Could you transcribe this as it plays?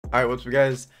Alright, what's up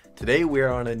guys? Today we are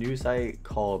on a new site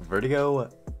called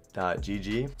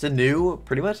vertigo.gg. It's a new,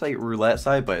 pretty much like roulette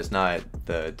site, but it's not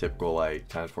the typical like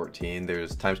times 14.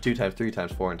 There's times 2, times 3,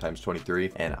 times 4, and times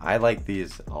 23. And I like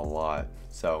these a lot.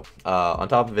 So on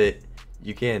top of it,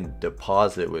 you can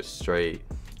deposit with straight,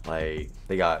 like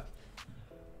they got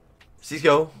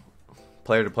Cisco,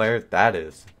 player to player, that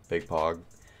is big pog.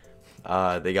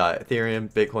 They got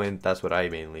Ethereum, Bitcoin, that's what I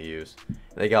mainly use.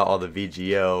 They got all the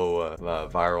VGO,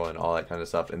 viral, and all that kind of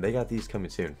stuff, and they got these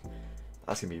coming soon.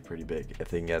 That's gonna be pretty big if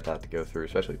they can get that to go through,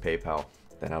 especially PayPal.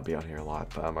 Then I'll be on here a lot,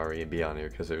 but I'm already gonna be on here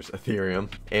because there's Ethereum,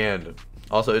 and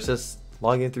also it's just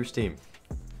logging through Steam.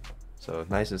 So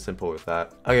nice and simple with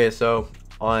that. Okay, so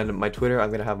on my Twitter,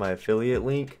 I'm gonna have my affiliate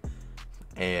link,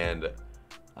 and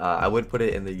I would put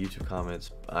it in the YouTube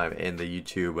comments, in the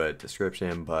YouTube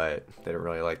description, but they don't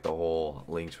really like the whole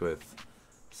links with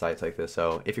sites like this.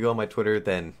 So if you go on my Twitter,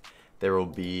 then there will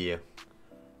be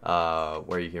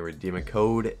where you can redeem a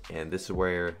code, and this is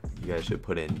where you guys should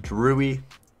put in DREWY.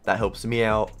 That helps me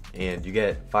out, and you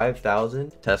get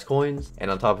 5,000 test coins, and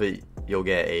on top of it, you'll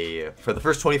get for the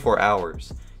first 24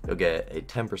 hours, you'll get a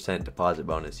 10% deposit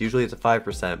bonus. Usually it's a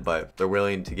 5%, but they're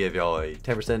willing to give y'all a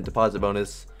 10% deposit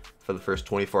bonus for the first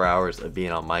 24 hours of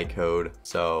being on my code.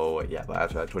 So yeah, but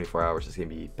after that 24 hours, it's gonna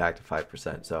be back to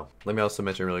 5%. So let me also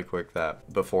mention really quick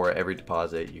that before every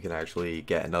deposit, you can actually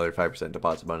get another 5%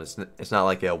 deposit bonus. It's not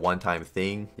like a one-time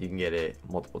thing. You can get it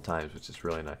multiple times, which is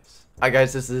really nice. Alright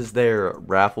guys, this is their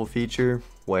raffle feature,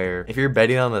 where if you're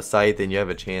betting on the site, then you have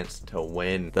a chance to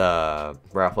win the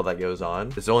raffle that goes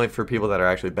on. It's only for people that are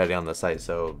actually betting on the site,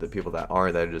 so the people that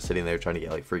aren't, that are just sitting there trying to get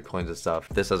like free coins and stuff,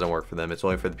 this doesn't work for them. It's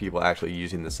only for the people actually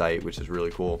using the site, which is really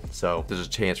cool. So there's a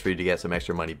chance for you to get some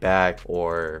extra money back,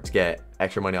 or to get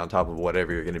extra money on top of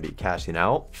whatever you're going to be cashing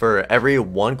out. For every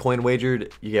 1 coin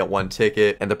wagered, you get 1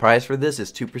 ticket, and the price for this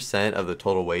is 2% of the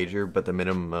total wager, but the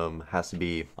minimum has to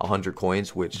be 100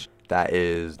 coins, which that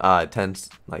is 10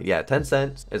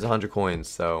 cents is 100 coins.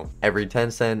 So every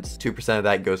 10 cents, 2% of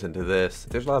that goes into this.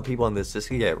 There's a lot of people on this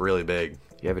could get really big.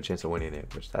 You have a chance of winning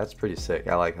it, which that's pretty sick.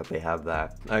 I like that they have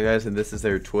that. Alright guys, and this is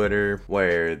their Twitter,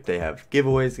 where they have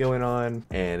giveaways going on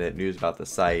and news about the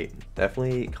site.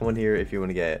 Definitely come on here if you want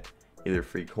to get either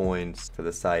free coins for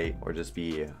the site or just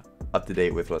be up to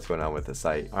date with what's going on with the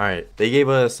site. Alright, they gave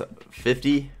us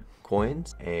 50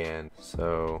 coins, and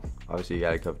so obviously you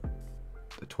gotta come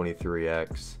the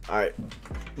 23x. Alright,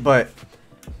 but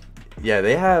yeah,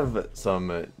 they have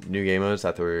some new game modes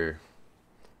that they're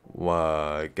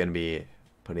gonna be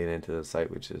putting into the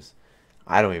site, which is,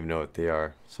 I don't even know what they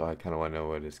are, so I kind of want to know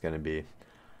what it's gonna be.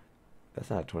 That's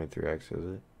not 23x,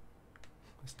 is it?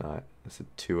 It's not. It's a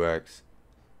 2x.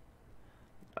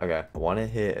 Okay, I want to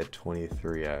hit a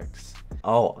 23x.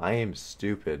 Oh, I am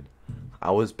stupid.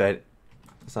 Let's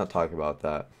not talk about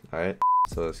that. Alright,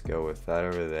 so let's go with that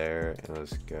over there, and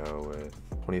let's go with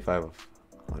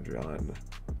 2,500 on.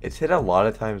 It's hit a lot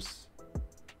of times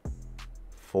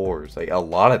 4s, like a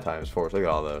lot of times 4s. Look at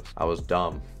all those. I was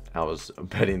dumb. I was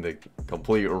betting the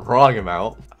complete wrong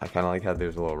amount. I kind of like how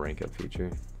there's a little rank up feature.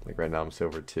 Like right now I'm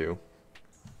silver 2.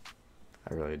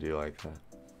 I really do like that.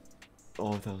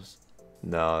 Oh, those.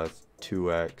 No, that's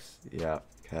 2x. Yeah,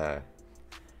 okay.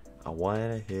 I want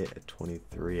to hit a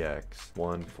 23x.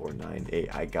 1, 4, 9,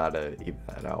 8. I gotta even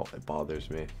that out. It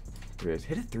bothers me. 3x.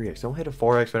 Hit a 3x. Don't hit a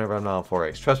 4x whenever I'm not on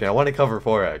 4x. Trust me, I want to cover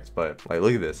 4x, but like,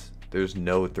 look at this. There's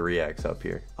no 3x up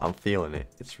here. I'm feeling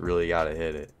it. It's really gotta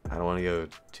hit it. I don't want to go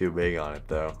too big on it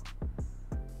though.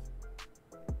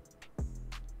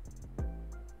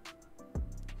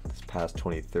 It's past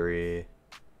 23.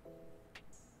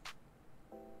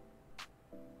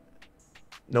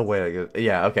 No way that goes.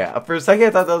 Yeah, okay. For a second I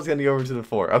thought that was gonna go over to the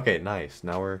 4. Okay, nice.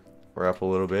 Now we're up a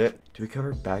little bit. Do we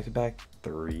cover back-to-back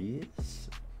 3s?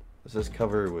 Let's just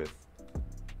cover with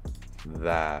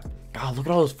that. God, look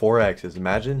at all those 4x's.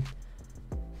 Imagine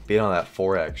being on that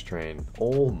 4x train.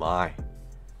 Oh my.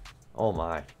 Oh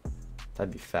my.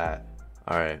 That'd be fat.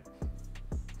 Alright.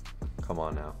 Come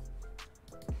on now.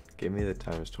 Give me the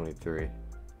times 23.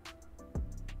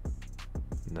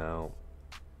 No.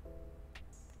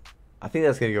 I think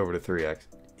that's gonna go over to 3x.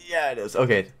 Yeah, it is.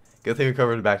 Okay, good thing we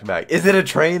covered back to back. Is it a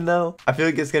train though? I feel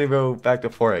like it's gonna go back to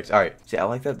 4x. All right. See, I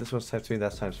like that this one's times 3,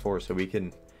 that's times 4, so we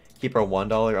can keep our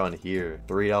 $1 on here,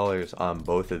 $3 on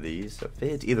both of these. So if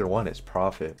it's either one, it's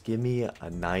profit. Give me a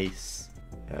nice.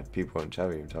 Yeah, people in chat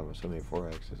are even talking about so many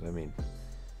 4x's. I mean,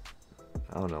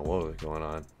 I don't know what was going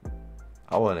on.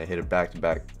 I want to hit a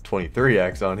back-to-back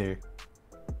 23x on here.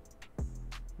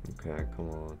 Okay, come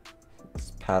on.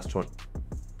 It's past 20.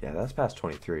 Yeah, that's past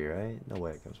 23, right? No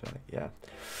way it comes back. Yeah.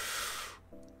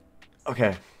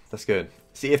 Okay. That's good.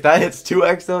 See, if that hits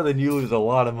 2x though, then you lose a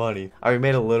lot of money. I already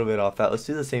made a little bit off that. Let's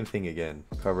do the same thing again.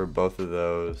 Cover both of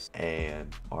those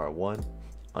and R1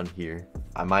 on here.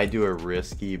 I might do a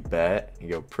risky bet and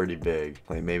go pretty big.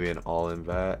 Like maybe an all-in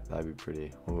bet. That'd be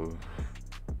pretty. Ooh.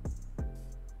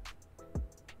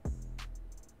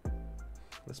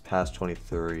 Let's pass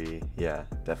 23. Yeah,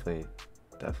 definitely.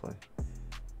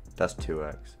 That's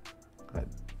 2x.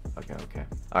 Okay.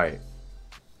 All right.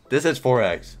 This is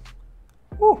 4x.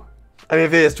 Woo. I mean,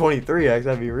 if it is 23x,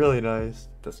 that'd be really nice.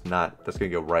 That's gonna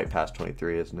go right past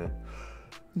 23, isn't it?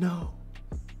 No.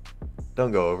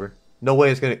 Don't go over. No way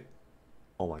it's gonna.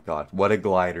 Oh my god, what a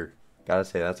glider. Gotta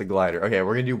say, that's a glider. Okay,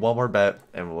 we're gonna do one more bet,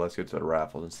 and let's go to the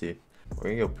raffles and see. We're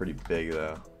gonna go pretty big,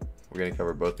 though. We're gonna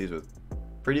cover both these with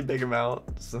pretty big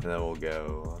amounts. And then we'll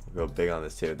go big on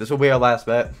this, too. This will be our last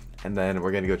bet. And then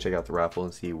we're gonna go check out the raffle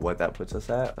and see what that puts us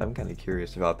at. I'm kind of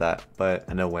curious about that, but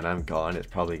I know when I'm gone, it's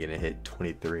probably gonna hit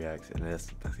 23x, and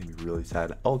that's gonna be really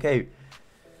sad. Okay,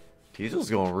 Diesel's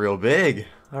going real big.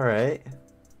 All right,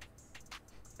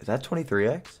 is that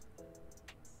 23x?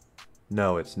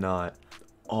 No, it's not.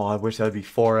 Oh, I wish that'd be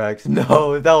 4x.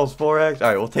 No, if that was 4x. All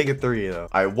right, we'll take a 3 though.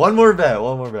 All right, one more bet.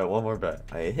 All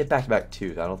right, hit back-to-back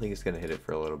 2s. I don't think it's gonna hit it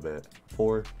for a little bit.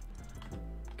 4.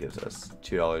 Gives us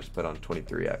 $2 to put on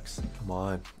 23x. Come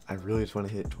on, I really just want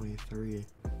to hit 23.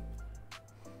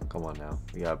 Come on now,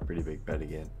 we got a pretty big bet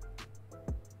again.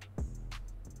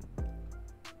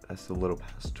 That's a little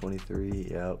past 23.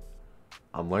 Yep,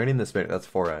 I'm learning this bit. That's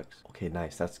 4x. Okay,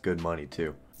 nice. That's good money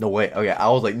too. No way. Okay, I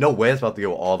was like, no way it's about to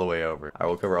go all the way over. I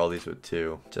will cover all these with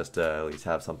 2, just to at least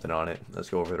have something on it. Let's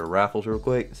go over the raffles real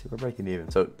quick. See if we're breaking even.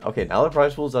 So, okay, now the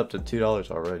prize pool's up to $2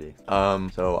 already.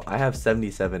 So I have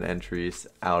 77 entries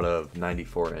out of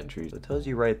 94 entries. It tells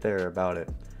you right there about it.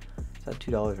 It's at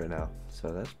 $2 right now, so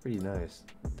that's pretty nice.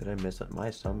 Did I miss it? My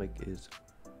stomach is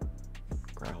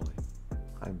growling.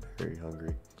 I'm very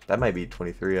hungry. That might be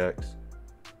 23x.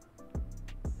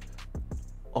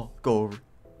 Oh, go over.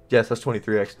 Yes, that's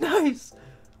 23x. Nice.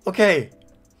 Okay,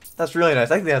 that's really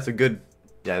nice. I think that's a good.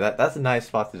 Yeah, that's a nice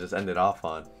spot to just end it off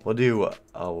on. We'll do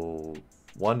 $1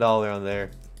 on there,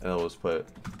 and then we'll just put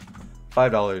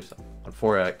 $5 on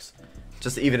 4x,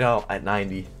 just to even out at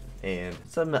 90, and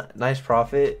some nice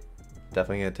profit.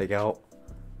 Definitely gonna take out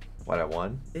what I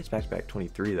won. It's back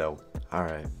 23 though. All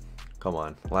right, come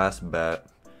on, last bet.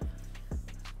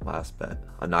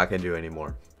 I'm not gonna do any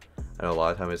more. I know a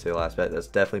lot of times I say last bet. That's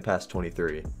definitely past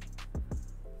 23.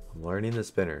 I'm learning the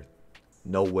spinner.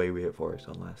 No way we hit 4x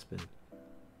on last spin.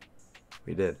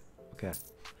 We did. Okay.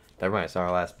 Never mind. It's not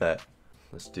our last bet.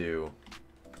 Let's do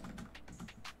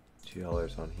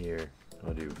 $2 on here.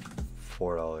 I'll do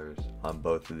 $4 on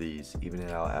both of these. Even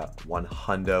it out at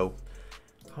 100. How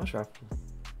much raffle?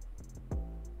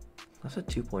 That's a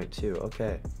 2.2.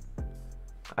 Okay.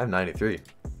 I have 93.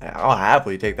 I'll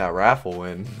happily take that raffle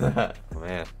win. Oh,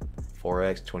 man.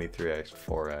 4x, 23x,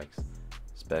 4x.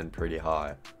 It's been pretty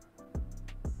hot.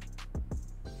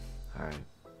 Alright.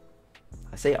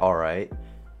 I say alright.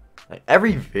 Like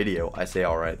every video I say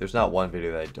alright. There's not one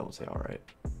video that I don't say alright.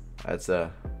 That's no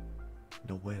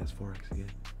way, that's 4x again.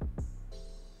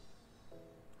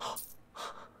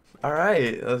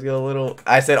 Alright, let's go a little.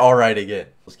 I said alright again.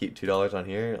 Let's keep $2 on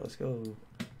here. Let's go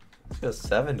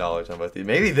 $7 on both these.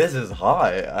 Maybe this is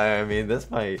hot. I mean, this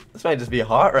might just be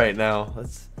hot right now.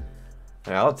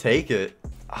 I'll take it.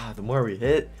 The more we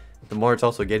hit, the more it's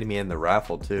also getting me in the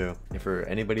raffle too. And for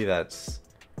anybody that's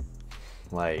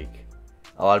like,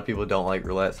 a lot of people don't like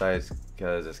roulette size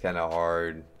because it's kind of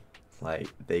hard. Like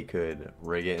they could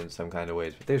rig it in some kind of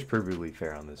ways, but there's perfectly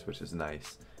fair on this, which is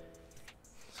nice.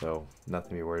 So nothing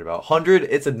to be worried about. 100,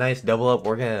 it's a nice double up.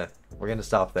 We're gonna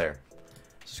stop there.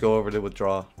 Just go over to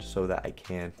withdraw just so that I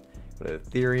can go to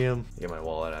Ethereum. Get my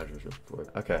wallet address real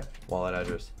quick. Okay, wallet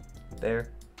address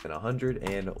there. And 100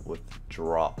 and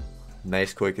withdraw.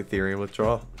 Nice quick Ethereum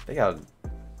withdraw. They got a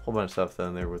whole bunch of stuff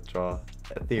in there. Withdraw.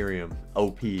 Ethereum,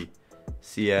 OP,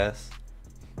 CS.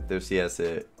 There's CS,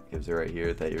 it gives it right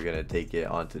here that you're gonna take it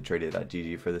onto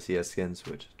traded.gg for the CS skins,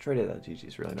 which traded.gg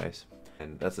is really nice.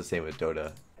 And that's the same with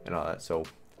Dota and all that. So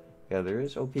yeah, there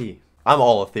is OP. I'm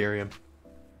all Ethereum.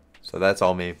 So that's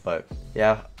all me. But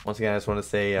yeah, once again, I just want to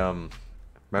say,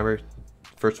 remember,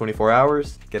 first 24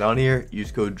 hours, get on here,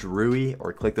 use code DREWY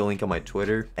or click the link on my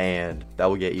Twitter, and that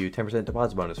will get you 10%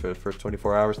 deposit bonus for the first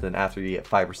 24 hours. And then after, you get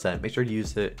 5%. Make sure to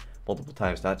use it multiple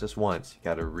times, not just once. You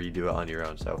got to redo it on your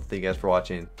own. So thank you guys for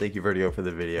watching. Thank you, Vertigo, for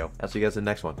the video. I'll see you guys in the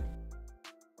next one.